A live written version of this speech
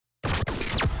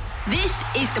This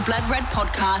is the Blood Red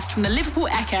podcast from the Liverpool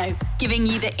Echo, giving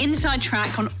you the inside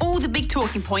track on all the big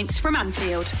talking points from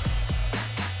Anfield.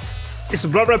 It's the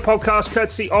Blood Red podcast,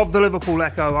 courtesy of the Liverpool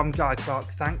Echo. I'm Guy Clark.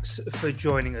 Thanks for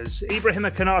joining us.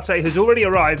 Ibrahima Konate has already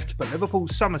arrived, but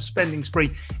Liverpool's summer spending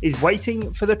spree is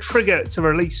waiting for the trigger to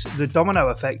release the domino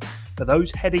effect for those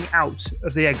heading out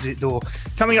of the exit door.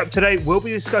 Coming up today, we'll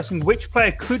be discussing which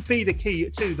player could be the key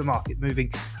to the market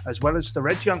moving, as well as the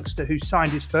Reds youngster who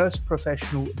signed his first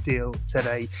professional deal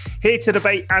today. Here to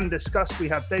debate and discuss, we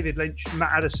have David Lynch,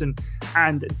 Matt Addison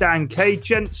and Dan Kay.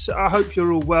 Gents, I hope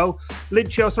you're all well.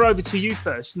 Lynch, I'll throw over to you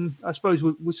first, and I suppose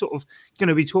we're sort of going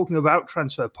to be talking about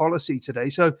transfer policy today.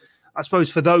 So I suppose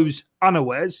for those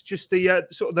unawares, just the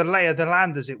sort of the lay of the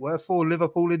land, as it were, for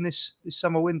Liverpool in this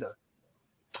summer window.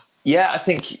 Yeah, I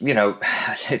think,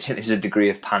 there's a degree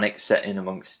of panic setting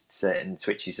amongst certain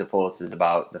twitchy supporters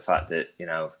about the fact that,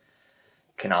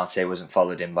 Konate wasn't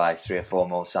followed in by 3 or 4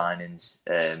 more signings.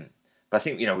 But I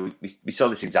think, we saw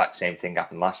this exact same thing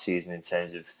happen last season in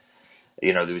terms of,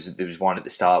 there was one at the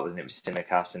start, wasn't it? It was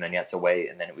Tsimikas, and then you had to wait,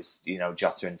 and then it was,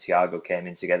 Jota and Thiago came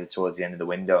in together towards the end of the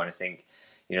window, and I think,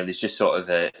 there's just sort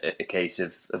of a case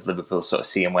of Liverpool sort of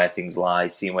seeing where things lie,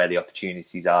 seeing where the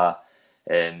opportunities are.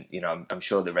 I'm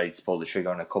sure they're ready to pull the trigger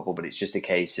on a couple, but it's just a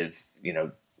case of,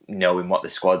 knowing what the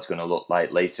squad's going to look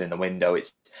like later in the window.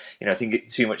 It's, I think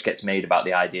too much gets made about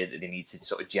the idea that they need to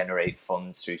sort of generate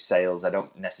funds through sales. I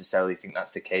don't necessarily think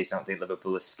that's the case. I don't think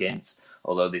Liverpool are skint,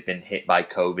 although they've been hit by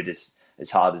COVID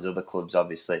as hard as other clubs,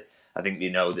 obviously. I think they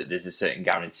know that there's a certain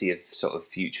guarantee of sort of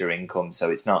future income. So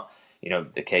it's not,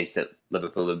 the case that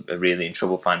Liverpool are really in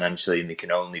trouble financially and they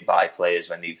can only buy players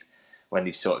when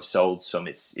they've sort of sold some.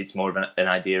 It's more of an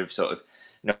idea of sort of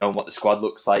knowing what the squad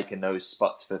looks like in those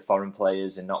spots for foreign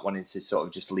players and not wanting to sort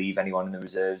of just leave anyone in the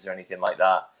reserves or anything like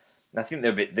that. And I think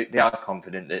they are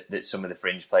confident that some of the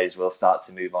fringe players will start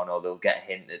to move on, or they'll get a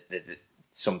hint that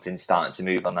something's starting to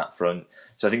move on that front.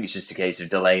 So I think it's just a case of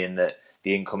delaying the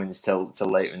incomings till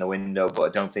later in the window, but I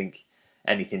don't think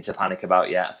anything to panic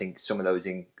about yet. I think some of those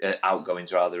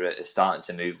outgoings rather are starting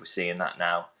to move. We're seeing that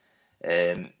now.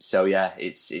 So yeah,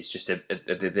 it's just a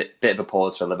bit of a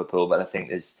pause for Liverpool, but I think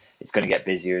it's going to get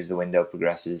busier as the window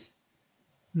progresses.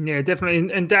 Yeah,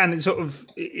 definitely. And Dan, it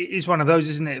is one of those,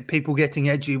 isn't it? People getting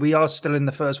edgy. We are still in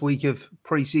the first week of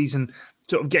pre-season,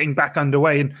 sort of getting back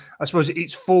underway, and I suppose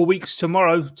it's 4 weeks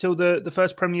tomorrow till the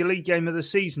first Premier League game of the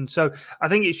season. So I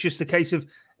think it's just a case of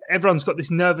everyone's got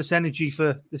this nervous energy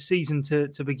for the season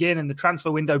to begin and the transfer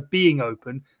window being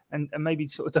open, and maybe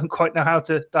sort of don't quite know how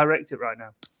to direct it right now.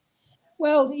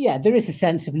 Well, yeah, there is a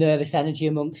sense of nervous energy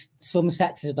amongst some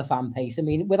sectors of the fan base. I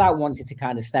mean, without wanting to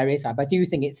kind of stereotype, I do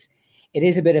think it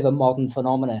is a bit of a modern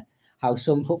phenomenon how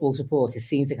some football supporters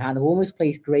seem to kind of almost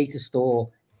place greater store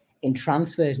in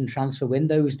transfers and transfer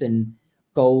windows than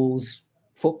goals,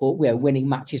 football, winning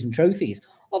matches and trophies.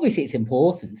 Obviously, it's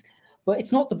important, but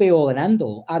it's not the be all and end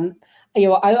all. And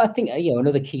I think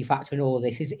another key factor in all of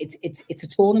this is it's a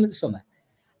tournament summer,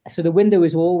 so the window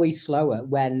is always slower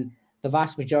when the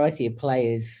vast majority of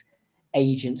players,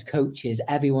 agents, coaches,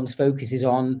 everyone's focus is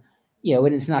on, an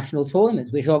international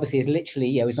tournament, which obviously is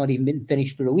literally, it's not even been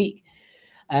finished for a week.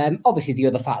 Obviously, the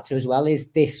other factor as well is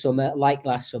this summer, like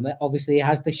last summer, obviously it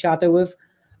has the shadow of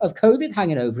COVID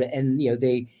hanging over it, and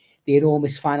the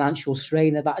enormous financial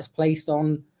strain that has placed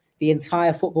on the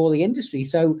entire footballing industry.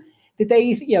 So the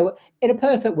days, in a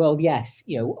perfect world, yes,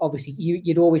 obviously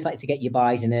you'd always like to get your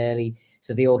buys in early,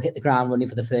 so they all hit the ground running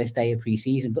for the first day of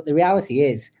pre-season. But the reality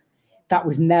is that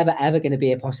was never, ever going to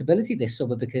be a possibility this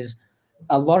summer, because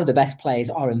a lot of the best players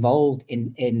are involved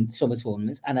in summer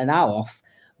tournaments and are now off,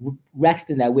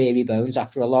 resting their weary bones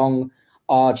after a long,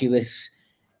 arduous,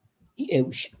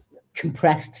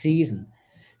 compressed season.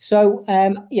 So,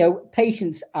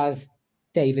 patience, as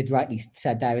David rightly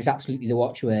said there, is absolutely the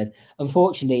watchword.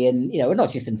 Unfortunately, and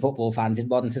not just in football fans, in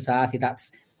modern society,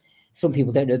 that's some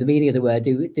people don't know the meaning of the word,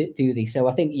 do they? So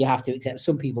I think you have to accept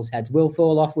some people's heads will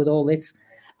fall off with all this,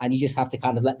 and you just have to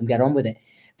kind of let them get on with it.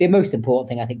 The most important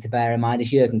thing I think to bear in mind is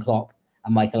Jurgen Klopp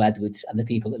and Michael Edwards and the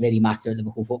people that really matter at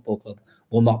Liverpool Football Club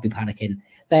will not be panicking.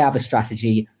 They have a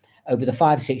strategy over the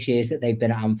 5-6 years that they've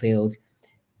been at Anfield.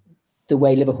 The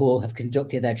way Liverpool have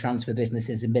conducted their transfer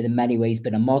businesses has been in many ways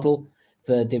been a model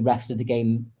for the rest of the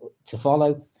game to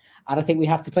follow. And I think we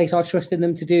have to place our trust in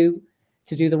them to do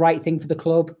the right thing for the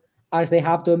club, as they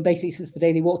have done basically since the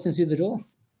day they walked in through the door.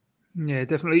 Yeah,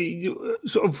 definitely.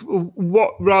 Sort of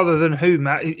what rather than who,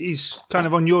 Matt, is kind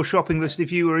of on your shopping list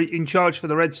if you were in charge for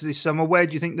the Reds this summer? Where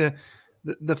do you think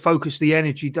the focus, the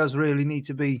energy does really need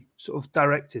to be sort of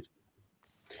directed?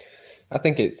 I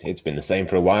think it's been the same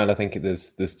for a while. I think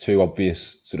there's two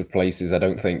obvious sort of places. I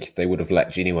don't think they would have let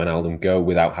Gini Wijnaldum go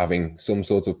without having some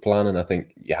sort of plan, and I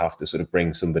think you have to sort of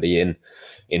bring somebody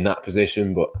in that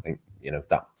position. But I think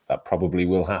that probably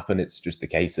will happen. It's just a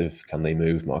case of, can they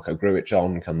move Marko Grujic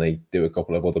on? Can they do a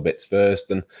couple of other bits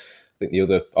first? And I think the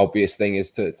other obvious thing is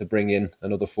to bring in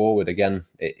another forward. Again,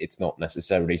 it's not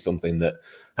necessarily something that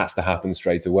has to happen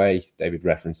straight away. David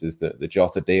references the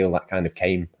Jota deal that kind of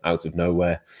came out of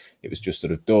nowhere. It was just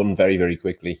sort of done very, very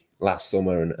quickly last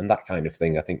summer, and that kind of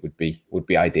thing I think would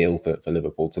be ideal for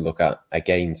Liverpool to look at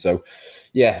again. So,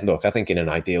 yeah, look, I think in an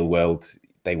ideal world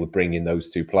they would bring in those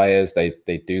two players. They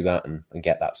do that and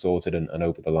get that sorted and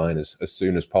over the line as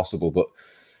soon as possible. But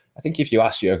I think if you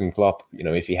ask Jurgen Klopp,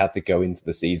 if he had to go into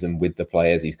the season with the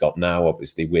players he's got now,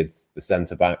 obviously with the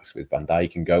centre-backs, with Van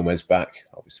Dijk and Gomez back,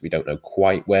 obviously we don't know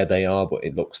quite where they are, but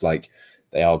it looks like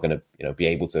they are going to be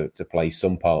able to play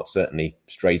some part, certainly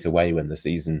straight away when the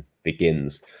season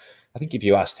begins. I think if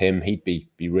you asked him, he'd be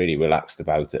really relaxed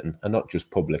about it, and not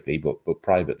just publicly, but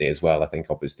privately as well. I think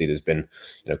obviously there's been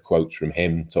quotes from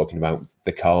him talking about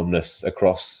the calmness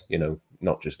across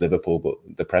not just Liverpool but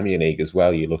the Premier League as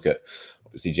well. You look at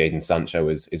obviously Jadon Sancho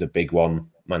is a big one.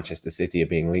 Manchester City are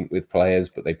being linked with players,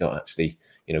 but they've not actually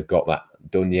got that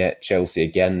done yet. Chelsea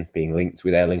again being linked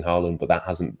with Erling Haaland, but that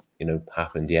hasn't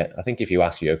happened yet. I think if you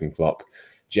ask Jurgen Klopp,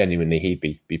 genuinely he'd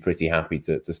be pretty happy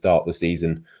to start the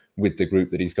season with the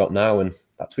group that he's got now. And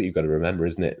that's what you've got to remember,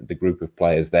 isn't it? The group of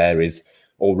players there is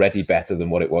already better than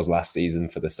what it was last season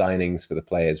for the signings, for the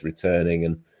players returning.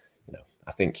 And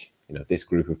I think this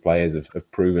group of players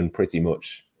have proven pretty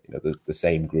much the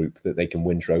same group, that they can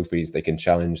win trophies, they can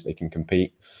challenge, they can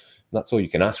compete. And that's all you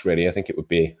can ask, really. I think it would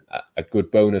be a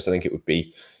good bonus. I think it would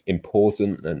be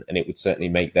important, and it would certainly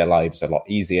make their lives a lot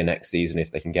easier next season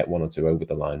if they can get one or two over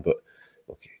the line. But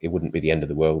look, it wouldn't be the end of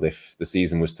the world if the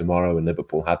season was tomorrow and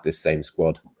Liverpool had this same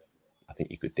squad. I think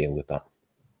you could deal with that.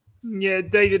 Yeah,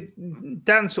 David,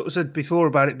 Dan sort of said before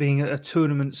about it being a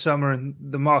tournament summer and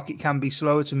the market can be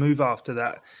slower to move after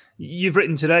that. You've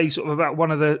written today sort of about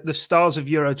one of the stars of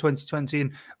Euro 2020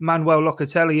 and Manuel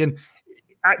Locatelli, and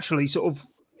actually sort of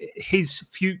his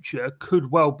future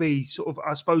could well be sort of,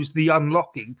 I suppose, the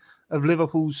unlocking of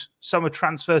Liverpool's summer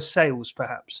transfer sales,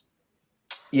 perhaps.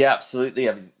 Yeah, absolutely.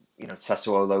 I mean,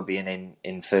 Sassuolo being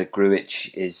in for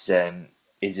Grujic is an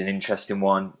interesting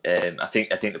one. I think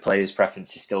the player's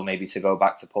preference is still maybe to go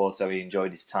back to Porto. He enjoyed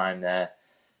his time there,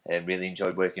 really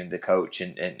enjoyed working with the coach,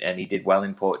 and he did well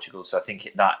in Portugal. So I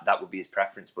think that would be his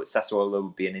preference. But Sassuolo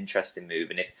would be an interesting move,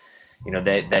 and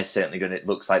if they're certainly going to, it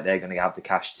looks like they're going to have the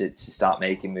cash to start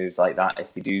making moves like that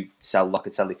if they do sell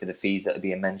Locatelli for the fees that are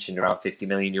being mentioned, around €50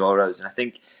 million. And I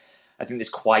think there's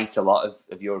quite a lot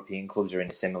of European clubs are in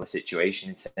a similar situation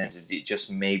in terms of it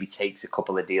just maybe takes a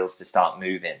couple of deals to start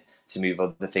moving, to move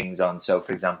other things on. So,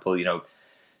 for example,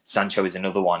 Sancho is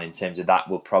another one in terms of that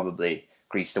will probably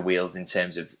grease the wheels in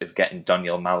terms of getting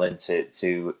Daniel Malen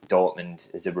to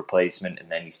Dortmund as a replacement, and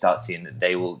then you start seeing that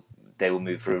they will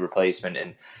move for a replacement,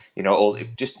 and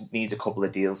it just needs a couple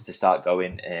of deals to start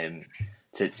going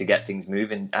to get things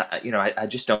moving. I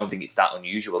just don't think it's that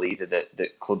unusual either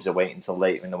that clubs are waiting until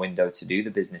later in the window to do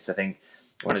the business. I think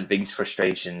one of the biggest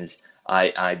frustrations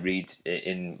I read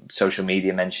in social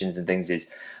media mentions and things is,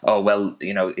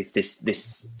 if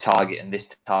this target and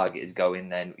this target is going,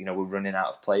 then we're running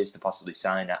out of players to possibly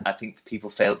sign. I think people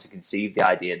fail to conceive the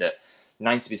idea that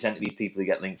 90% of these people who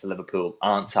get linked to Liverpool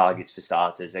aren't targets for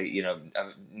starters. They,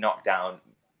 knock down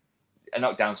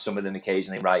some of them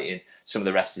occasionally, writing some of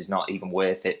the rest is not even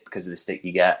worth it because of the stick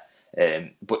you get.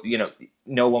 But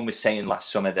no one was saying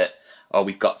last summer that,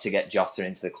 we've got to get Jota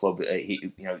into the club.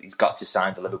 He's got to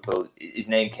sign for Liverpool. His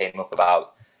name came up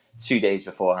about 2 days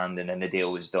beforehand, and then the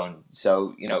deal was done.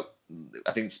 So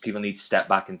I think people need to step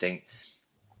back and think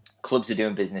clubs are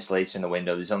doing business later in the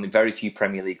window. There's only very few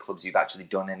Premier League clubs who've actually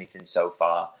done anything so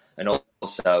far, and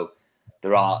also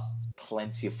there are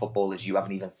plenty of footballers you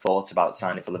haven't even thought about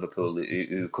signing for Liverpool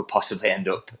who could possibly end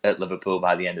up at Liverpool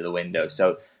by the end of the window.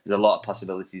 So there's a lot of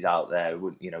possibilities out there.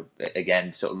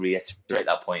 Again, sort of reiterate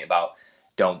that point about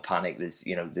don't panic.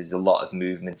 There's a lot of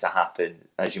movement to happen,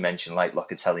 as you mentioned, like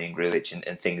Locatelli and Grujic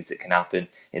and things that can happen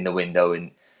in the window.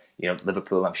 And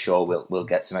Liverpool, I'm sure, will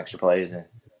get some extra players in.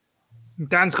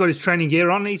 Dan's got his training gear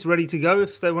on. He's ready to go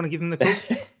if they want to give him the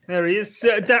call. There he is.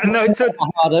 Dan,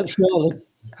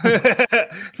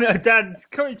 No, Dan,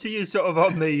 coming to you sort of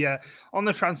on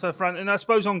the transfer front, and I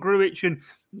suppose on Grujic and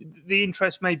the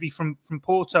interest maybe from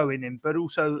Porto in him, but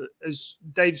also, as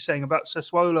Dave's saying, about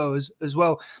Sassuolo as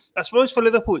well. I suppose for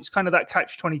Liverpool, it's kind of that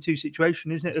catch-22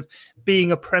 situation, isn't it, of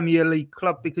being a Premier League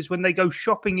club, because when they go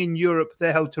shopping in Europe,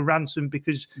 they're held to ransom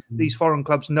because these foreign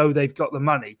clubs know they've got the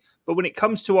money. But when it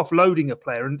comes to offloading a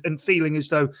player and feeling as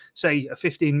though, say, a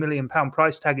 £15 million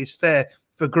price tag is fair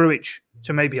for Grujic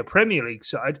to maybe a Premier League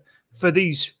side, for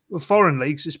these foreign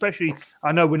leagues, especially,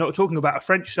 I know we're not talking about a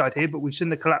French side here, but we've seen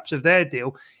the collapse of their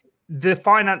deal. The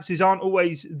finances aren't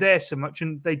always there so much,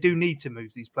 and they do need to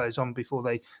move these players on before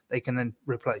they can then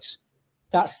replace.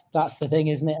 That's the thing,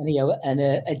 isn't it? And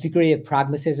a degree of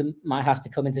pragmatism might have to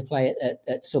come into play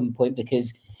at some point,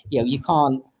 because you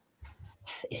can't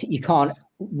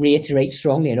reiterate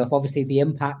strongly enough, obviously, the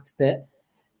impact that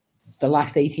the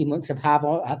last 18 months have had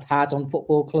on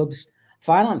football clubs'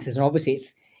 finances. And obviously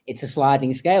it's a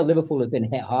sliding scale. Liverpool have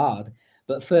been hit hard,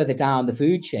 but further down the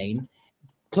food chain,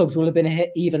 clubs will have been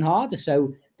hit even harder.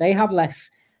 So they have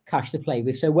less cash to play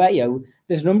with. So where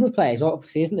there's a number of players,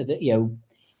 obviously, isn't there, that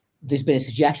there's been a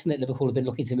suggestion that Liverpool have been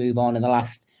looking to move on in the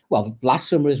last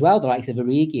summer as well, the likes of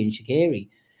Origi and Shaqiri,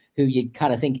 who you'd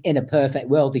kind of think in a perfect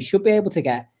world they should be able to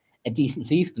get a decent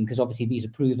fee for them, because obviously these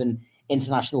are proven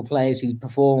international players who've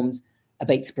performed a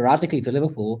bit sporadically for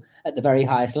Liverpool at the very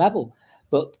highest level.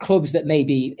 But clubs that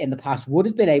maybe in the past would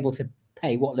have been able to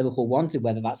pay what Liverpool wanted,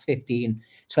 whether that's 15,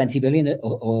 20 million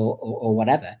or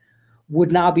whatever,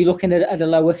 would now be looking at a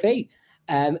lower fee.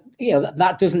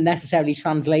 That doesn't necessarily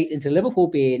translate into Liverpool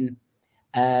being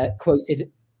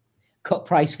quoted cut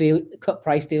price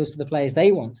deals for the players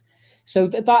they want. So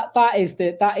that is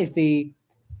the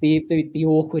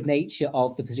awkward nature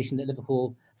of the position that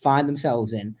Liverpool find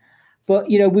themselves in. But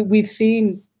we've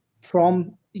seen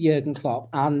from Jurgen Klopp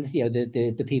and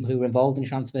the people who were involved in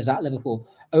transfers at Liverpool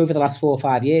over the last 4 or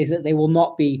 5 years that they will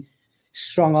not be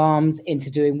strong armed into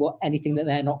doing anything that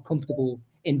they're not comfortable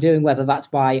in doing, whether that's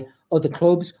by other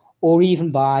clubs or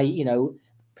even by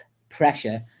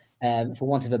pressure, for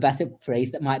want of a better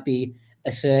phrase, that might be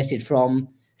asserted from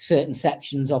certain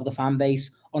sections of the fan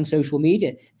base on social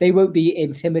media. They won't be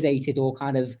intimidated or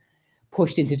kind of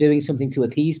pushed into doing something to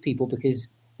appease people because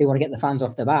they want to get the fans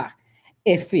off their back.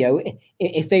 If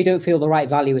they don't feel the right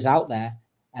value is out there,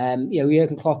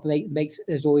 Jurgen Klopp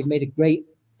has always made a great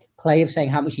play of saying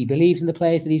how much he believes in the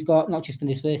players that he's got, not just in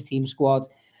his first team squad,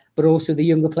 but also the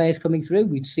younger players coming through.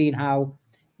 We've seen how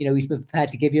he's been prepared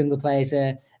to give younger players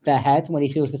their head when he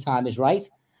feels the time is right.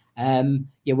 We're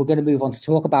going to move on to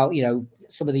talk about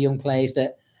some of the young players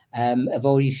that have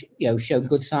already shown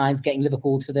good signs, getting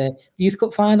Liverpool to the Youth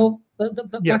Cup final.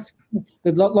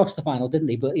 They've lost the final, didn't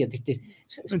they? But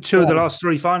and 2 of the last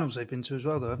 3 finals they've been to as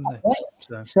well, though, haven't they?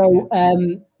 Right. So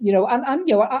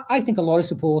I think a lot of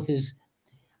supporters,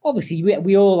 obviously,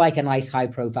 we all like a nice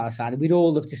high-profile signing. We'd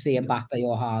all love to see Mbappe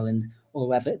or Haaland or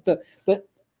whatever. But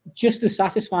just as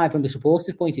satisfying from the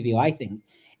supporters' point of view, I think,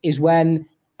 is when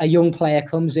a young player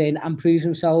comes in and proves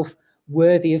himself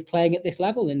worthy of playing at this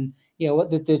level. And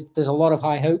there's a lot of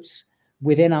high hopes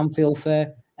within Anfield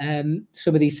for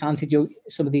some of these talented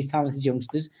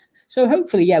youngsters. So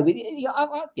hopefully,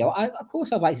 of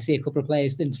course, I'd like to see a couple of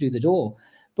players then through the door.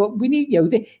 But we need,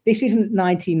 this isn't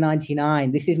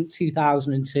 1999. This isn't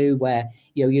 2002, where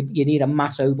you need a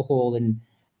mass overhaul and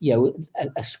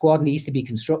a squad needs to be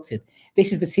constructed.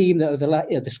 This is the team that over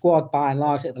the squad by and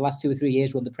large over the last 2 or 3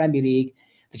 years won the Premier League,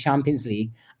 the Champions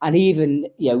League, and even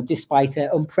despite an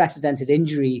unprecedented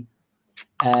injury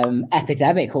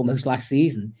epidemic almost last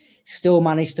season, still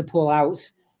managed to pull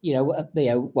out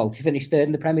to finish third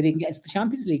in the Premier League and get into the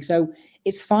Champions League. So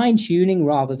it's fine tuning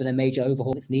rather than a major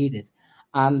overhaul that's needed.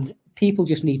 And people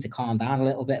just need to calm down a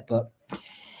little bit. But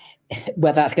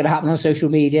whether that's going to happen on social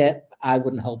media, I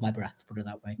wouldn't hold my breath, put it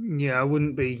that way. I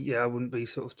wouldn't be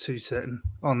sort of too certain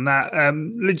on that.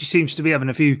 Lynch seems to be having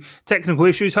a few technical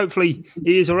issues. Hopefully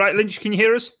he is all right. Lynch, can you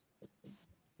hear us?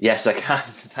 Yes, I can,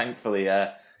 thankfully.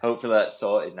 Hopefully that's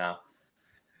sorted now.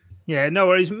 Yeah, no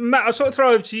worries. Matt, I'll sort of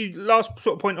throw over to you last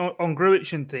sort of point on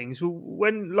Grujic and things.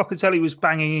 When Locatelli was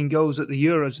banging in goals at the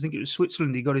Euros, I think it was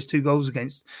Switzerland he got his 2 goals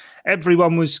against,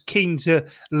 everyone was keen to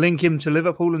link him to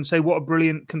Liverpool and say what a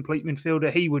brilliant complete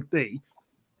midfielder he would be.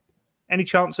 Any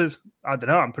chance of, I don't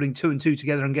know, I'm putting 2 and 2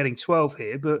 together and getting 12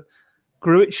 here, but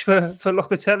Grujic for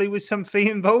Locatelli with some fee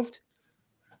involved?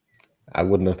 I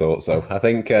wouldn't have thought so. I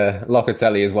think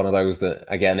Locatelli is one of those that,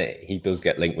 again, he does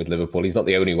get linked with Liverpool. He's not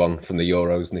the only one from the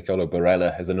Euros. Nicolo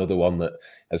Barella is another one that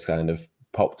has kind of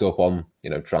popped up on,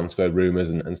 transfer rumours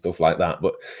and stuff like that.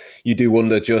 But you do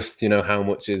wonder just, how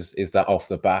much is that off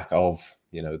the back of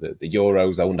you know, the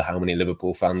Euros. I wonder how many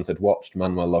Liverpool fans had watched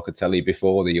Manuel Locatelli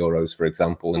before the Euros, for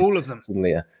example. And all of them.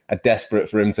 Suddenly are desperate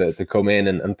for him to come in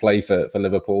and play for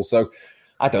Liverpool. So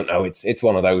I don't know. It's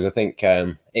one of those. I think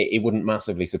it wouldn't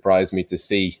massively surprise me to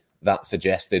see that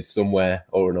suggested somewhere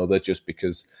or another, just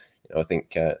because, you know, I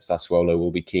think Sassuolo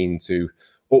will be keen to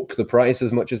up the price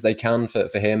as much as they can for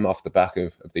him off the back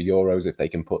of the Euros. If they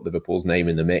can put Liverpool's name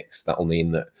in the mix, that'll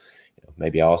mean that, you know,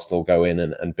 maybe Arsenal go in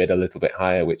and bid a little bit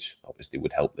higher, which obviously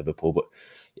would help Liverpool. But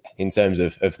yeah, in terms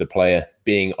of the player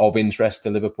being of interest to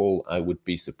Liverpool, I would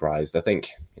be surprised. I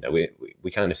think, you know,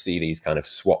 we kind of see these kind of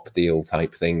swap deal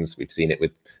type things. We've seen it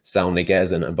with Saúl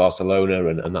Ñíguez and Barcelona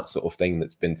and that sort of thing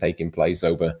that's been taking place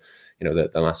over, you know,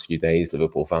 the last few days.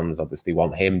 Liverpool fans obviously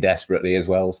want him desperately as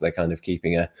well, so they're kind of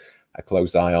keeping a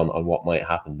close eye on what might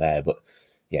happen there. But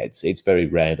yeah, it's very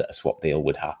rare that a swap deal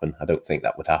would happen. I don't think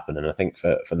that would happen. And I think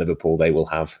for Liverpool, they will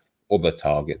have other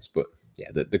targets. But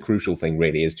yeah, the crucial thing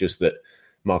really is just that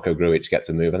Marko Grujić gets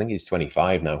a move. I think he's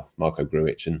 25 now, Marko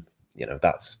Grujić. And, you know,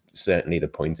 that's certainly the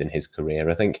point in his career.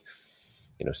 I think,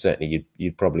 you know, certainly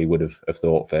you probably would have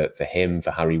thought for him,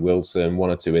 for Harry Wilson, one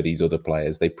or two of these other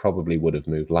players, they probably would have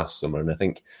moved last summer. And I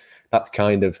think that's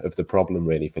kind of the problem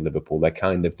really for Liverpool. They're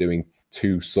kind of doing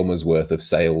 2 summers worth of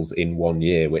sales in 1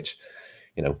 year, which,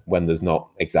 you know, when there's not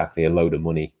exactly a load of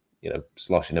money, you know,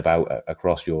 sloshing about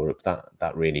across Europe,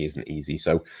 that really isn't easy.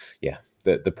 So yeah,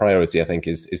 the priority I think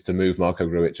is to move Marko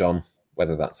Grujić on,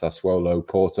 whether that's Sassuolo,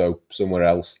 Porto, somewhere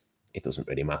else. It doesn't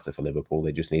really matter for Liverpool.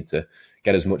 They just need to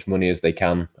get as much money as they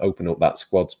can, open up that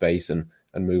squad space and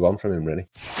move on from him, really.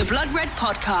 The Blood Red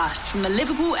Podcast from the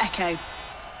Liverpool Echo.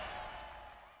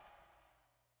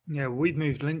 Yeah, we've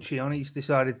moved Lynchy on. He's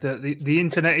decided that the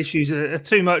internet issues are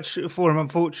too much for him,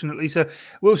 unfortunately. So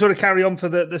we'll sort of carry on for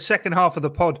the second half of the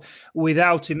pod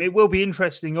without him. It will be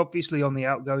interesting, obviously, on the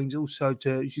outgoings. Also,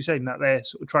 to, as you say, Matt, they're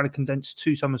sort of trying to condense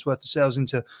 2 summers worth of sales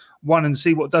into one and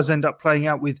see what does end up playing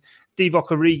out with Divock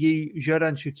Origi,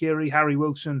 Xherdan Shaqiri, Harry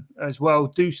Wilson as well.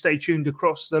 Do stay tuned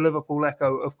across the Liverpool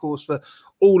Echo, of course, for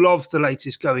all of the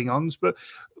latest going-ons. But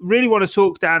really want to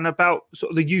talk, Dan, about sort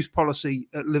of the youth policy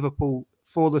at Liverpool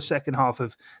for the second half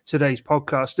of today's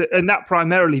podcast. And that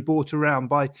primarily brought around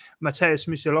by Mateusz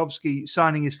Musiałowski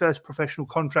signing his first professional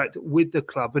contract with the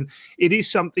club. And it is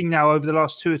something now over the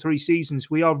last 2 or 3 seasons,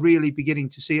 we are really beginning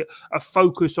to see a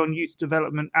focus on youth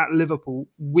development at Liverpool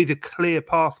with a clear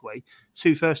pathway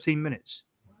to first team minutes.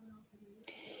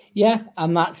 Yeah,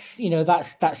 and that's, you know,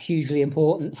 that's hugely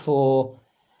important for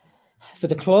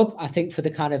the club. I think for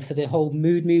the whole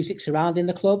mood music surrounding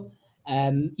the club.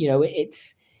 You know,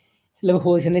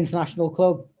 Liverpool is an international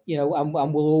club, you know, and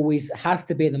will always has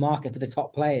to be in the market for the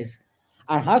top players,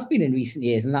 and has been in recent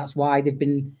years, and that's why they've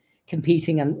been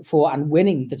competing and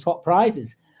winning the top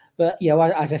prizes. But you know,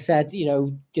 as I said, you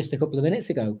know, just a couple of minutes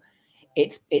ago,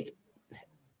 it's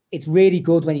really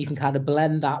good when you can kind of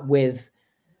blend that with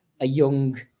a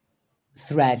young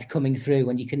thread coming through,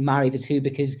 and you can marry the two,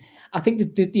 because I think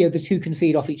the 2 can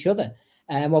feed off each other.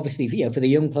 Obviously, you know, for the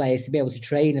young players to be able to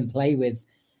train and play with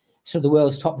some of the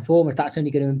world's top performers, that's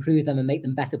only going to improve them and make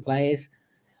them better players.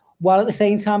 While at the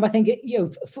same time, I think, you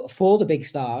know, for the big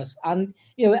stars, and,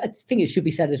 you know, I think it should be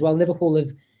said as well, Liverpool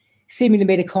have seemingly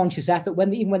made a conscious effort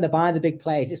even when they're buying the big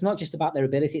players. It's not just about their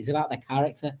ability; it's about their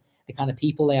character, the kind of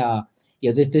people they are.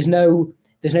 You know, there's no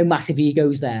massive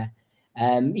egos there.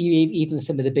 Even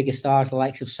some of the bigger stars, the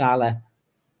likes of Salah,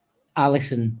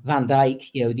 Alisson, Van Dijk,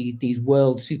 you know, these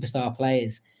world superstar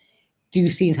players, do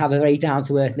seem to have a very down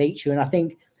to earth nature, and I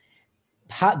think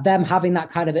them having that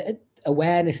kind of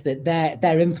awareness that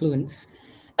their influence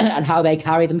and how they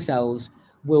carry themselves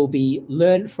will be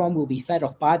learned from, will be fed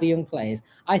off by the young players,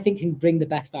 I think can bring the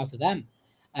best out of them.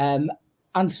 And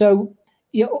so,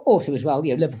 you know, also as well,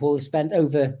 you know, Liverpool has spent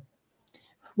over,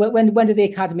 when did the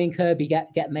academy in Kirkby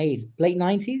get made? Late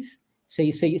 90s? So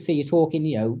you're talking,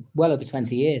 you know, well over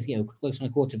 20 years, you know, close on a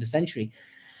quarter of a century.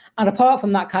 And apart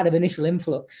from that kind of initial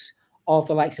influx of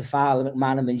the likes of Fowler,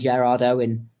 McManaman and Gerrard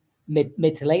Owen,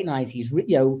 mid to late 90s,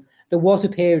 you know, there was a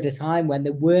period of time when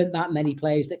there weren't that many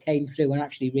players that came through and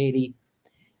actually really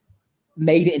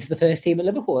made it into the first team at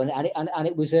Liverpool, and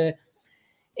it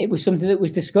was something that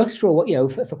was discussed for, you know,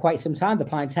 for quite some time. They're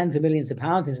applying tens of millions of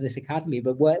pounds into this academy,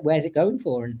 but where's it going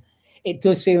for? And it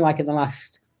does seem like in the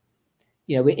last,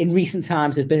 you know, in recent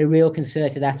times, there's been a real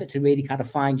concerted effort to really kind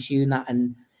of fine tune that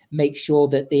and make sure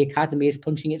that the academy is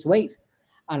punching its weight.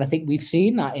 And I think we've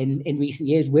seen that in recent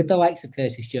years with the likes of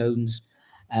Curtis Jones,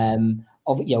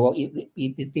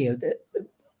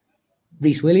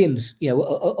 Reece Williams, you know,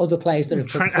 other players that have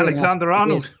Trent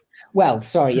Alexander-Arnold. Well,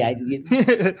 sorry, yeah,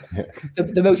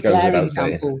 the most glaring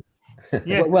example.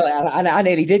 Yeah. Well, I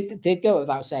nearly did go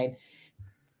without saying.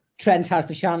 Trent has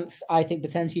the chance, I think,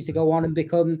 potentially to go on and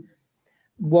become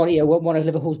one of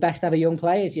Liverpool's best ever young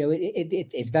players.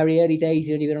 It's very early days.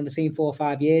 He's only been on the scene 4 or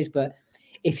 5 years, but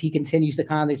if he continues the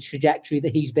kind of trajectory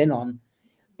that he's been on,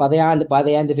 by the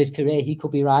end of his career, he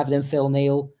could be rivaling Phil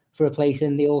Neal for a place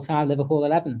in the all-time Liverpool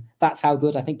 11. That's how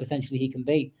good I think potentially he can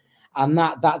be, and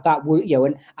that would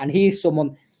and he's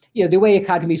someone. The way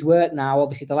academies work now,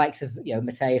 obviously the likes of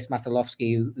Mateusz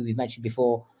Matuszewski, who we mentioned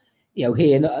before,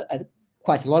 he and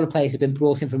quite a lot of players have been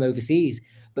brought in from overseas.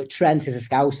 But Trent is a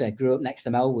Scouser, grew up next to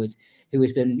Melwood, who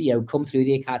has been come through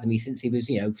the academy since he was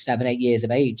 7-8 years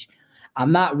of age,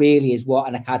 and that really is what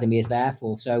an academy is there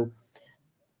for. So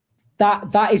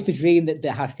that is the dream that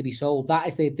has to be sold. That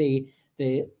is the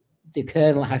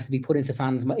kernel has to be put into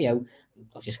fans, not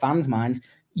just fans' minds.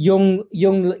 Young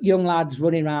lads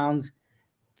running around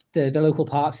the local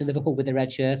parks in Liverpool with the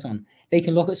red shirt on, they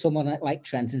can look at someone like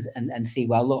Trent and see,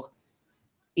 well, look,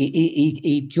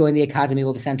 he joined the academy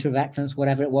or the centre of excellence,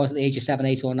 whatever it was, at the age of 7,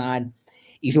 8 or 9.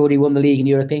 He's already won the league and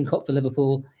European Cup for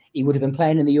Liverpool. He would have been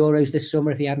playing in the Euros this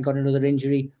summer if he hadn't got another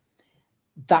injury.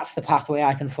 That's the pathway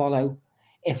I can follow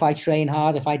if I train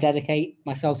hard, if I dedicate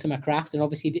myself to my craft, and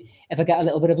obviously if I get a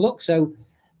little bit of luck. So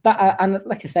that, and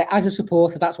like I say, as a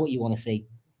supporter, that's what you want to see.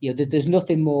 There's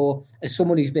nothing more. As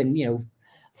someone who's been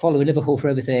following Liverpool for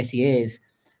over 30 years,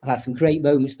 I've had some great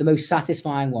moments. The most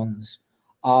satisfying ones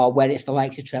are when it's the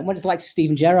likes of Trent, when it's the likes of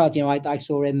Steven Gerrard. I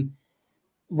saw him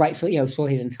saw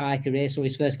his entire career, saw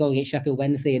his first goal against Sheffield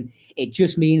Wednesday, and it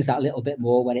just means that little bit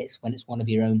more when it's one of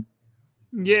your own.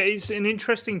 Yeah, it's an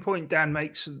interesting point Dan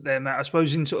makes there, Matt. I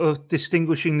suppose in sort of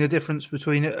distinguishing the difference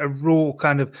between a raw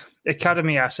kind of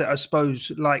academy asset, I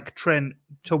suppose, like Trent,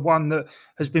 to one that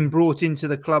has been brought into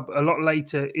the club a lot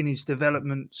later in his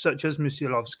development, such as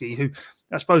Musialowski, who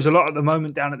I suppose a lot at the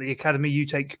moment down at the academy, you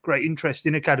take great interest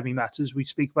in academy matters. We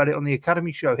speak about it on the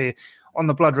Academy Show here on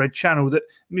the Blood Red channel, that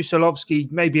Musialowski,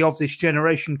 maybe of this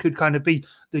generation, could kind of be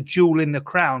the jewel in the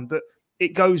crown. But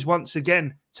it goes once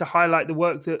again to highlight the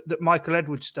work that Michael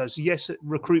Edwards does. Yes,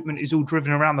 recruitment is all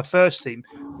driven around the first team.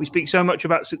 We speak so much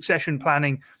about succession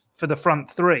planning for the front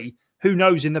three. Who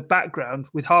knows, in the background,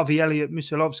 with Harvey Elliott,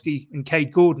 Musialowski and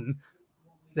Cade Gordon,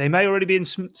 they may already be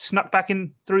snuck back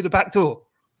in through the back door.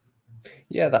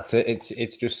 Yeah, that's it.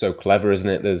 It's just so clever, isn't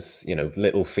it? There's,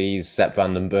 little fees. Sepp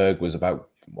van den Berg was about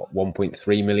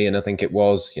 1.3 million, I think it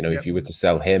was. If you were to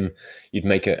sell him, you'd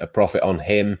make a profit on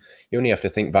him. You only have to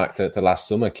think back to last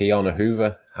summer. Keanu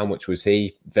Hoover, how much was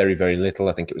he? Very, very little.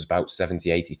 I think it was about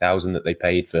 70,000-80,000 that they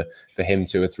paid for him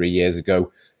 2 or 3 years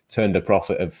ago. Turned a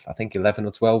profit of, I think, 11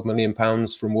 or 12 million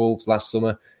pounds from Wolves last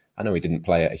summer. I know he didn't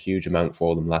play a huge amount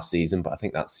for them last season, but I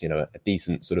think that's, a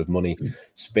decent sort of money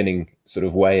spinning sort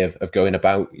of way of going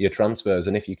about your transfers.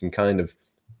 And if you can kind of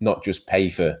not just pay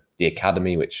for the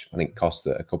academy, which I think costs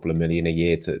a couple of million a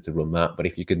year to run that, but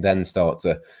if you can then start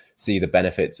to see the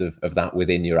benefits of that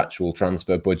within your actual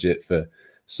transfer budget for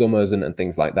summers and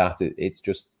things like that, it's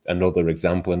just another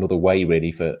example, another way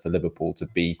really for Liverpool to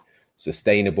be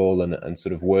sustainable and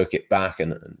sort of work it back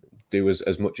and do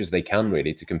as much as they can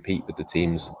really to compete with the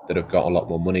teams that have got a lot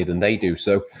more money than they do.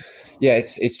 So yeah,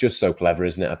 it's just so clever,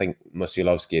 isn't it? I think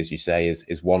Musialowski, as you say,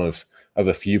 is one of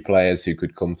a few players who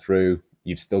could come through.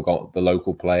 You've still got the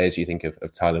local players. You think of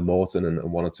Tyler Morton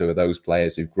and one or two of those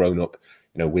players who've grown up,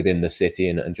 within the city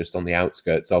and just on the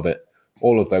outskirts of it.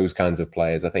 All of those kinds of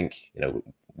players, I think,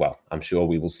 well, I'm sure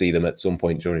we will see them at some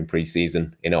point during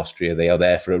pre-season in Austria. They are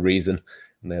there for a reason,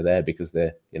 and they're there because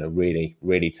they're, really,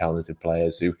 really talented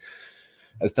players who,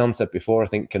 as Dan said before, I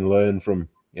think can learn from,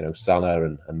 Salah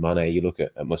and Mane. You look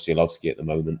at Musialowski at the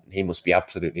moment, he must be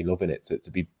absolutely loving it to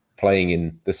be playing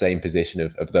in the same position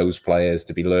of those players,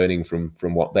 to be learning from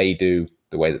what they do,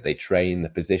 the way that they train, the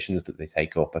positions that they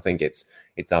take up. I think it's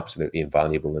absolutely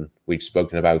invaluable. And we've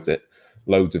spoken about it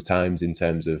loads of times in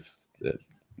terms of the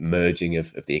merging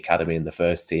of the academy and the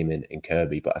first team in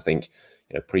Kirkby. But I think,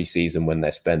 pre-season, when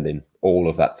they're spending all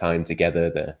of that time together,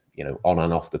 they're, on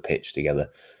and off the pitch together,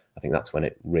 I think that's when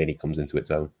it really comes into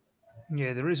its own.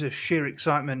 Yeah, there is a sheer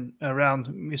excitement around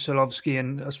Musialowski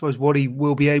and I suppose what he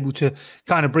will be able to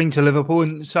kind of bring to Liverpool,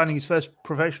 and signing his first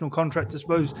professional contract, I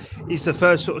suppose, is the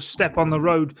first sort of step on the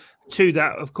road to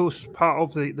that. Of course, part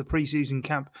of the pre-season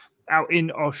camp out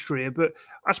in Austria. But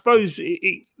I suppose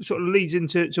it sort of leads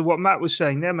into what Matt was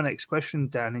saying there. My next question,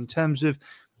 Dan, in terms of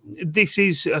this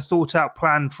is a thought-out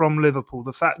plan from Liverpool.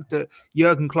 The fact that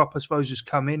Jurgen Klopp, I suppose, has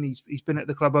come in. He's been at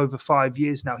the club over 5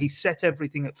 years now. He's set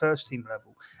everything at first-team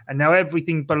level. And now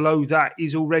everything below that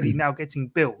is already now getting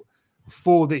built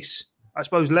for this I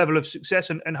suppose, level of success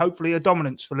and hopefully a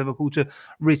dominance for Liverpool to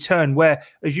return where,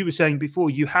 as you were saying before,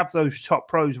 you have those top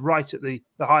pros right at the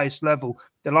highest level,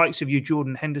 the likes of your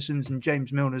Jordan Hendersons and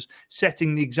James Milners,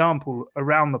 setting the example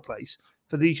around the place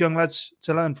for these young lads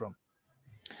to learn from.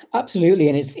 Absolutely,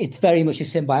 and it's very much a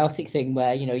symbiotic thing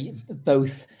where, you know,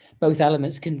 both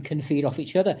elements can feed off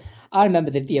each other. I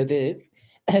remember that, you know,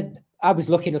 I was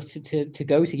lucky enough to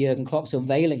go to Jurgen Klopp's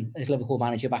unveiling as Liverpool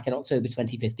manager back in October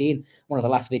 2015, one of the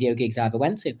last video gigs I ever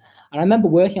went to. And I remember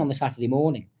working on the Saturday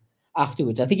morning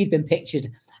afterwards. I think he'd been pictured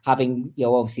having, you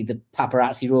know, obviously the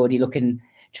paparazzi were already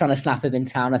trying to snap him in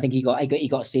town. I think he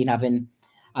got seen having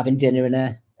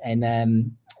dinner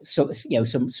in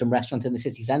some restaurant in the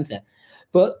city centre.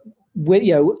 But with,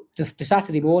 you know, the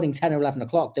Saturday morning, 10 or 11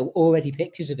 o'clock, there were already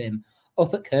pictures of him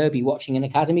up at Kirkby watching an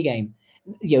academy game.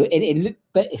 You know,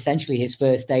 but essentially his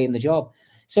first day in the job.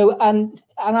 So, and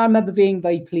I remember being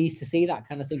very pleased to see that,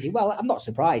 kind of thinking, well, I'm not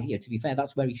surprised. You know, to be fair,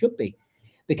 that's where he should be,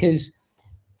 because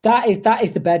that is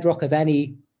the bedrock of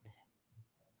any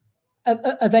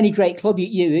great club.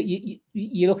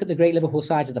 You look at the great Liverpool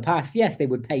sides of the past. Yes, they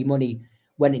would pay money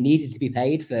when it needed to be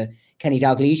paid. For Kenny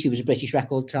Dalglish, who was a British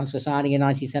record transfer signing in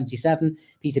 1977,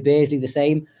 Peter Beardsley the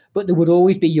same. But there would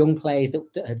always be young players that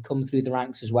had come through the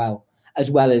ranks as well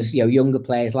as, you know, younger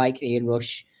players like Ian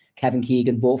Rush, Kevin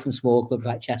Keegan, bought from small clubs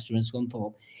like Chester and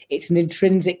Scunthorpe. It's an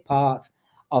intrinsic part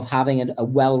of having a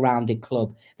well-rounded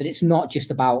club, that it's not just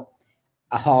about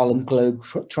a Harlem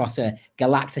Globetrotter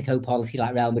Galactico policy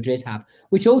like Real Madrid have,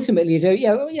 which ultimately is, you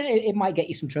know, it might get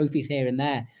you some trophies here and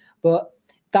there, but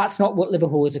that's not what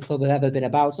Liverpool as a club have ever been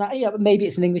about. Now, you know, maybe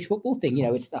it's an English football thing, you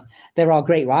know. It's there are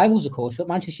great rivals, of course, but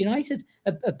Manchester United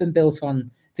have been built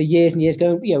on for years and years,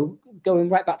 going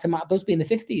right back to Matt Busby in the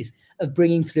 50s, of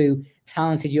bringing through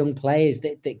talented young players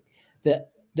that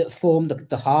form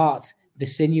the heart, the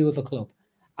sinew of a club,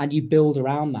 and you build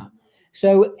around that.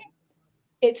 So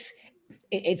it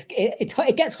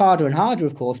gets harder and harder,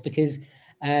 of course, because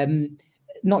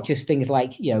not just things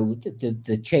like, you know,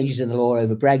 the changes in the law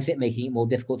over Brexit, making it more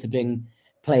difficult to bring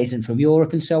players in from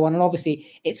Europe and so on. And obviously,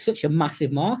 it's such a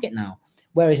massive market now,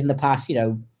 whereas in the past, you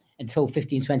know, until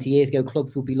 15, 20 years ago,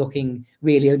 clubs would be looking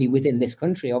really only within this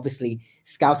country. Obviously,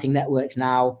 scouting networks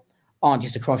now aren't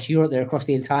just across Europe, they're across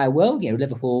the entire world. You know,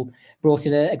 Liverpool brought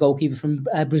in a goalkeeper from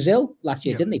Brazil last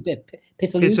year, didn't they?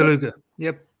 Pitaluga.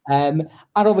 Yep. And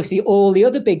obviously, all the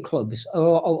other big clubs are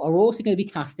also going to be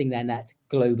casting their net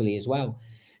globally as well.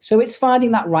 So it's finding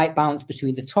that right balance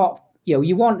between the top. You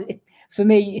know, for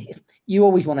me, you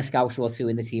always want a Scouser or two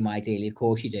in the team, ideally, of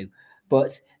course you do.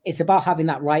 But it's about having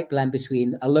that right blend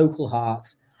between a local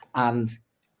heart and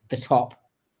the top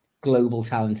global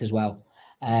talent as well.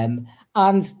 And,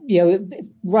 you know,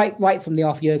 right from the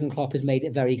off, Jurgen Klopp has made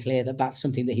it very clear that that's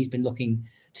something that he's been looking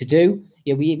to do.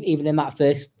 You know, even in that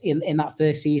first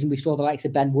season, we saw the likes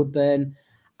of Ben Woodburn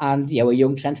and, you know, a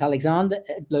young Trent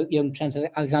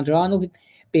Alexander-Arnold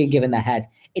being given their head.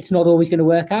 It's not always going to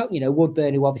work out. You know,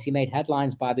 Woodburn, who obviously made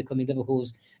headlines by becoming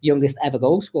Liverpool's youngest ever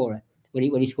goal scorer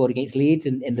when he scored against Leeds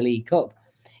in the League Cup.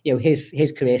 You know,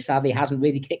 his career sadly hasn't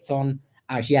really kicked on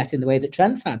as yet in the way that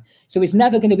Trent's had. So it's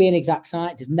never going to be an exact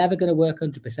science. It's never going to work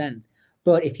 100%.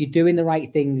 But if you're doing the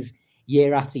right things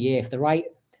year after year, if the right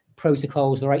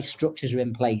protocols, the right structures are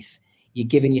in place, you're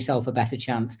giving yourself a better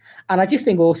chance. And I just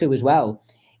think also as well,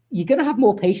 you're going to have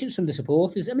more patience from the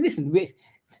supporters. I mean, listen,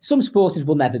 some supporters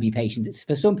will never be patient.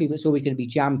 For some people, it's always going to be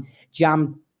jam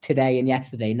today and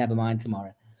yesterday, never mind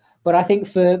tomorrow. But I think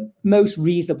for most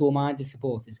reasonable-minded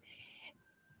supporters,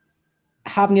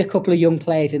 having a couple of young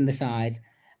players in the side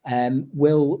I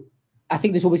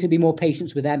think there's always going to be more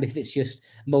patience with them if it's just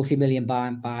multi-million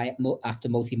buy after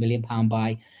multi-million pound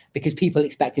buy, because people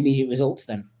expect immediate results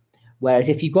then. Whereas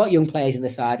if you've got young players in the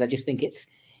side, I just think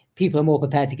people are more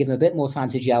prepared to give them a bit more time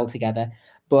to gel together.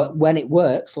 But when it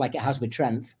works, like it has with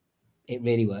Trent, it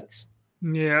really works.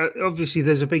 Yeah, obviously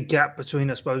there's a big gap between,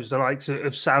 I suppose, the likes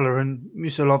of Salah and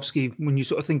Musialowski when you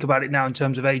sort of think about it now in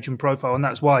terms of age and profile. And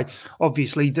that's why,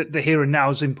 obviously, the here and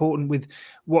now is important with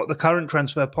what the current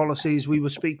transfer policies we were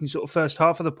speaking sort of first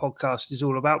half of the podcast is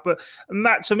all about. But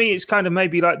Matt, to me, it's kind of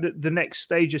maybe like the next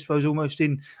stage, I suppose, almost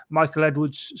in Michael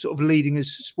Edwards sort of leading as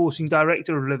sporting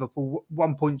director of Liverpool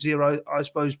 1.0, I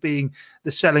suppose, being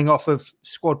the selling off of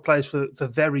squad players for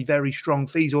very, very strong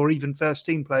fees, or even first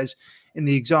team players in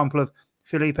the example of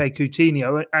Felipe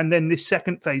Coutinho. And then this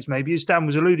second phase, maybe, as Dan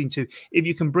was alluding to, if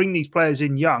you can bring these players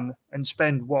in young and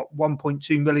spend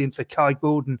 1.2 million for Kai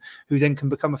Gordon, who then can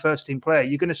become a first team player,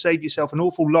 you're going to save yourself an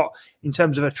awful lot in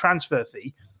terms of a transfer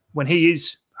fee when he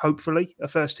is hopefully a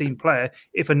first team player.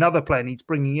 If another player needs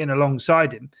bringing in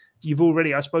alongside him, you've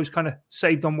already, I suppose, kind of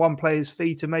saved on one player's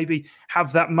fee to maybe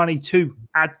have that money to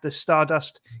add the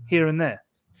stardust here and there.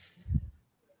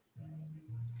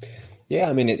 Yeah,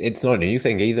 I mean, it's not a new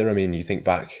thing either. I mean, you think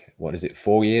back,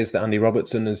 4 years that Andy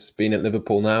Robertson has been at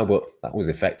Liverpool now, but that was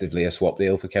effectively a swap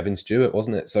deal for Kevin Stewart,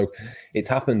 wasn't it? So it's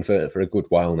happened for a good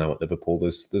while now at Liverpool.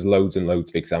 There's loads and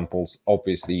loads of examples.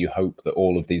 Obviously, you hope that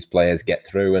all of these players get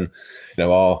through and,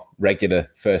 are regular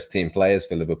first team players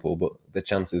for Liverpool, but the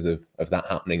chances of that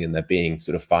happening and there being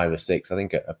sort of 5 or 6, I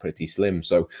think are pretty slim.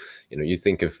 So, you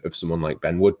think of someone like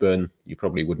Ben Woodburn, you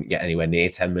probably wouldn't get anywhere near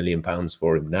 £10 million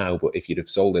for him now, but if you'd have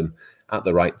sold him at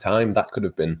the right time, that could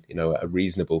have been, a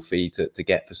reasonable fee to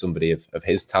get for somebody of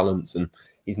his talents. And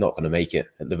he's not going to make it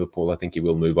at Liverpool. I think he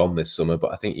will move on this summer,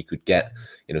 but I think you could get,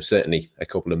 certainly a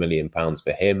couple of £1 million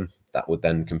for him. That would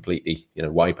then completely,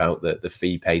 wipe out the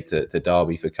fee paid to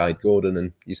Derby for Kaide Gordon,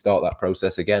 and you start that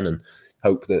process again and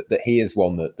hope that he is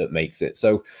one that makes it.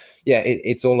 So, yeah,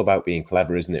 it's all about being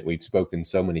clever, isn't it? We've spoken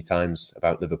so many times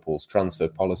about Liverpool's transfer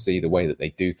policy. The way that they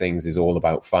do things is all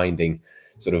about finding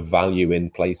sort of value in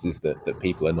places that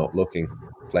people are not looking.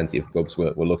 Plenty of clubs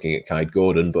were looking at Kaide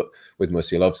Gordon, but with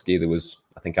Musialowski, there was,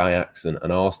 I think, Ajax and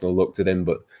Arsenal looked at him,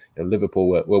 but Liverpool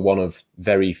were one of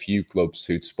very few clubs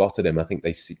who'd spotted him. I think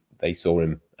they saw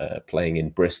him playing in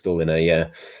Bristol in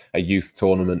a youth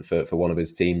tournament for one of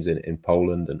his teams in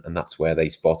Poland, and that's where they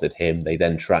spotted him. They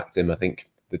then tracked him. I think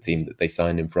the team that they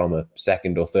signed him from, a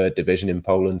second or third division in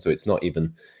Poland, so it's not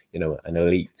even an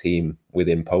elite team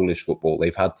within Polish football.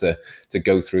 They've had to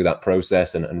go through that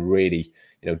process and really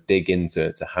dig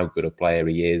into how good a player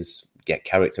he is, get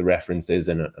character references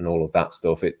and all of that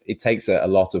stuff. It takes a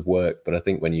lot of work, but I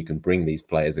think when you can bring these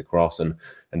players across and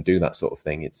do that sort of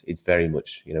thing, it's very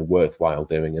much worthwhile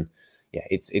doing. And yeah,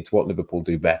 it's what Liverpool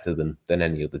do better than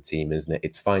any other team, isn't it?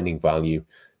 It's finding value,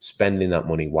 spending that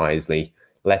money wisely,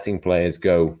 letting players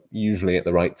go usually at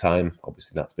the right time.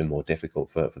 Obviously, that's been more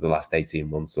difficult for the last 18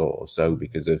 months or so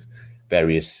because of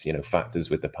various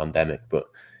factors with the pandemic, but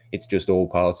it's just all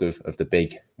part of the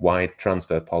big, wide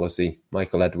transfer policy.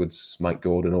 Michael Edwards, Mike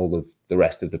Gordon, all of the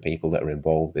rest of the people that are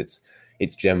involved. It's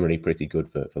generally pretty good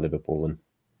for Liverpool. And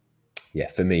yeah,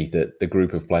 for me, the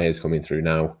group of players coming through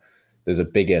now, there's a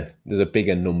bigger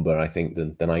number, I think,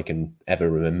 than I can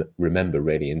ever remember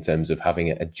really, in terms of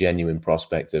having a genuine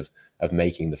prospect of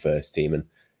making the first team. And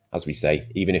as we say,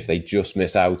 even if they just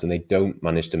miss out and they don't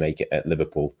manage to make it at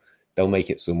Liverpool, they'll make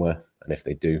it somewhere. And if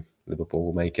they do, Liverpool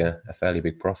will make a fairly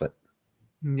big profit.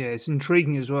 Yeah, it's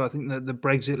intriguing as well. I think that the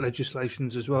Brexit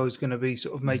legislations as well is going to be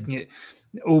sort of making it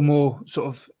all more sort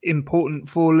of important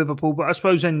for Liverpool. But I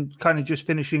suppose then kind of just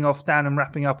finishing off, Dan, and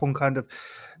wrapping up on kind of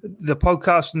the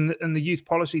podcast and the youth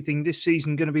policy thing this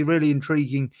season, going to be really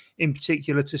intriguing in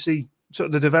particular to see sort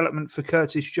of the development for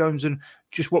Curtis Jones and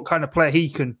just what kind of player he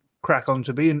can crack on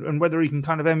to be and whether he can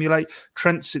kind of emulate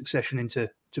Trent's succession into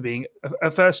being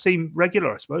a first team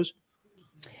regular, I suppose.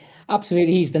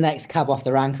 Absolutely, he's the next cab off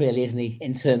the rank, really, isn't he?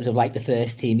 In terms of like the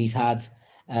first team he's had.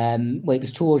 It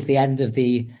was towards the end of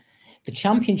the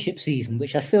championship season,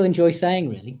 which I still enjoy saying,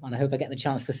 really, and I hope I get the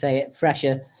chance to say it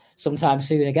fresher sometime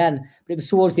soon again. But it was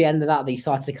towards the end of that he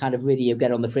started to kind of really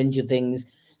get on the fringe of things.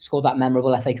 Scored that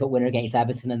memorable FA Cup winner against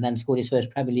Everton, and then scored his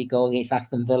first Premier League goal against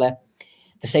Aston Villa.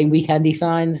 The same weekend he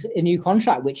signs a new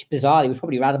contract, which bizarrely was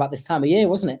probably around about this time of year,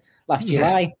 wasn't it? Last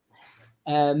July.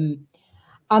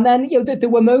 And then, there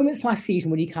were moments last season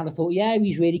when you kind of thought, yeah,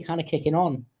 he's really kind of kicking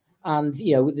on. And,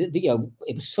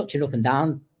 it was such an up and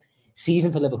down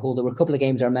season for Liverpool. There were a couple of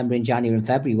games I remember in January and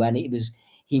February when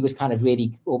he was kind of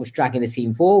really almost dragging the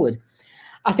team forward.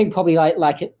 I think probably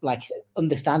like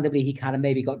understandably, he kind of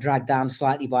maybe got dragged down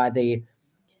slightly by the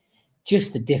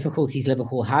difficulties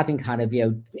Liverpool had in kind of,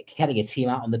 getting a team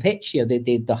out on the pitch.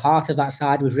 The heart of that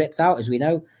side was ripped out, as we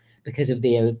know, because of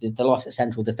the loss at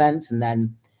central defence, and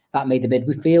then that made the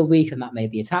midfield weak, and that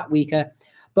made the attack weaker.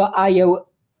 But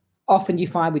often you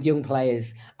find with young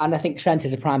players, and I think Trent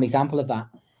is a prime example of that,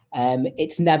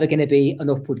 it's never going to be an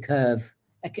upward curve,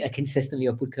 a consistently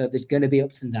upward curve. There's going to be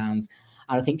ups and downs.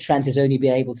 And I think Trent has only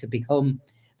been able to become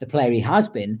the player he has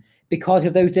been because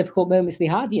of those difficult moments they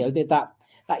had.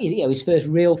 His first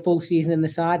real full season in the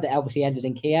side that obviously ended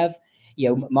in Kiev.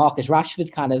 Marcus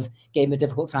Rashford kind of gave him a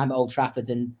difficult time at Old Trafford,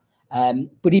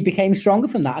 but he became stronger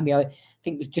from that. I mean, I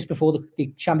think it was just before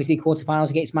the Champions League quarterfinals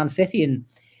against Man City, and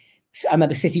I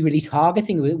remember City really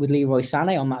targeting with Leroy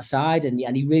Sané on that side, and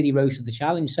he really rose to the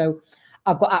challenge. So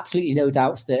I've got absolutely no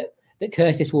doubts that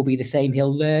Curtis will be the same.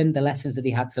 He'll learn the lessons that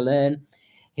he had to learn.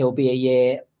 He'll be a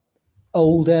year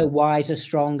older, wiser,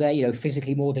 stronger,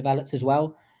 physically more developed as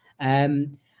well.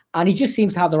 And he just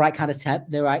seems to have the right kind of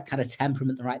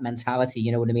temperament, the right mentality.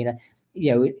 You know what I mean?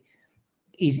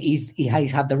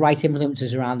 he's had the right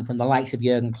influences around him from the likes of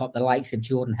Jurgen Klopp, the likes of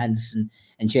Jordan Henderson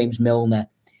and James Milner,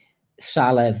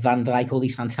 Salah, Van Dijk, all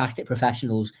these fantastic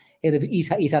professionals. He's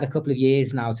had a couple of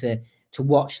years now to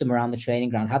watch them around the training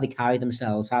ground, how they carry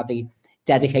themselves, how they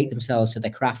dedicate themselves to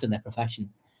their craft and their profession.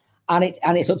 And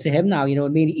it's up to him now. You know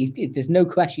what I mean? There's no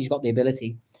question he's got the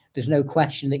ability. There's no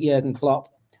question that Jurgen Klopp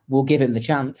will give him the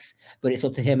chance, but it's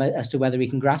up to him as to whether he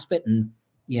can grasp it. And,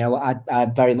 you know, I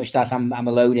very much that I'm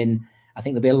alone in. I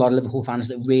think there'll be a lot of Liverpool fans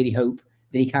that really hope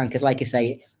that he can, because, like I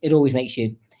say, it always makes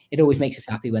us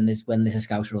happy when there's a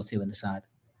Scouser or two in the side.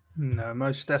 No,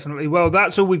 most definitely. Well,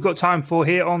 that's all we've got time for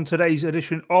here on today's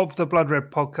edition of the Blood Red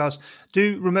podcast.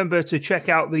 Do remember to check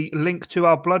out the link to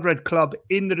our Blood Red Club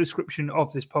in the description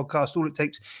of this podcast. All it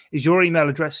takes is your email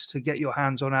address to get your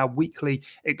hands on our weekly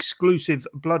exclusive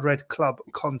Blood Red Club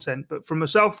content. But from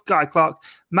myself, Guy Clark,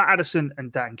 Matt Addison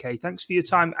and Dan Kay, thanks for your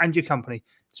time and your company.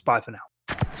 It's bye for now.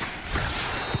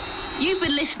 You've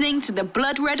been listening to the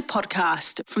Blood Red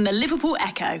podcast from the Liverpool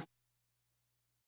Echo.